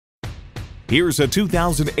Here's a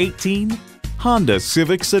 2018 Honda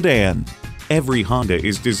Civic sedan. Every Honda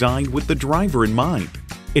is designed with the driver in mind.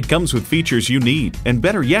 It comes with features you need and,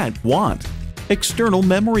 better yet, want. External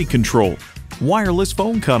memory control, wireless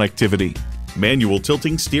phone connectivity, manual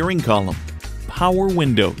tilting steering column, power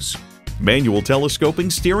windows, manual telescoping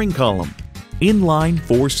steering column, inline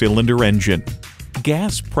 4-cylinder engine,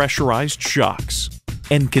 gas pressurized shocks,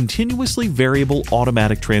 and continuously variable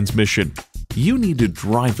automatic transmission. You need to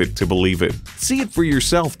drive it to believe it. See it for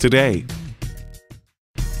yourself today.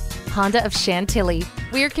 Honda of Chantilly.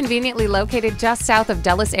 We are conveniently located just south of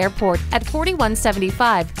Dulles Airport at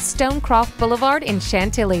 4175 Stonecroft Boulevard in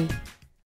Chantilly.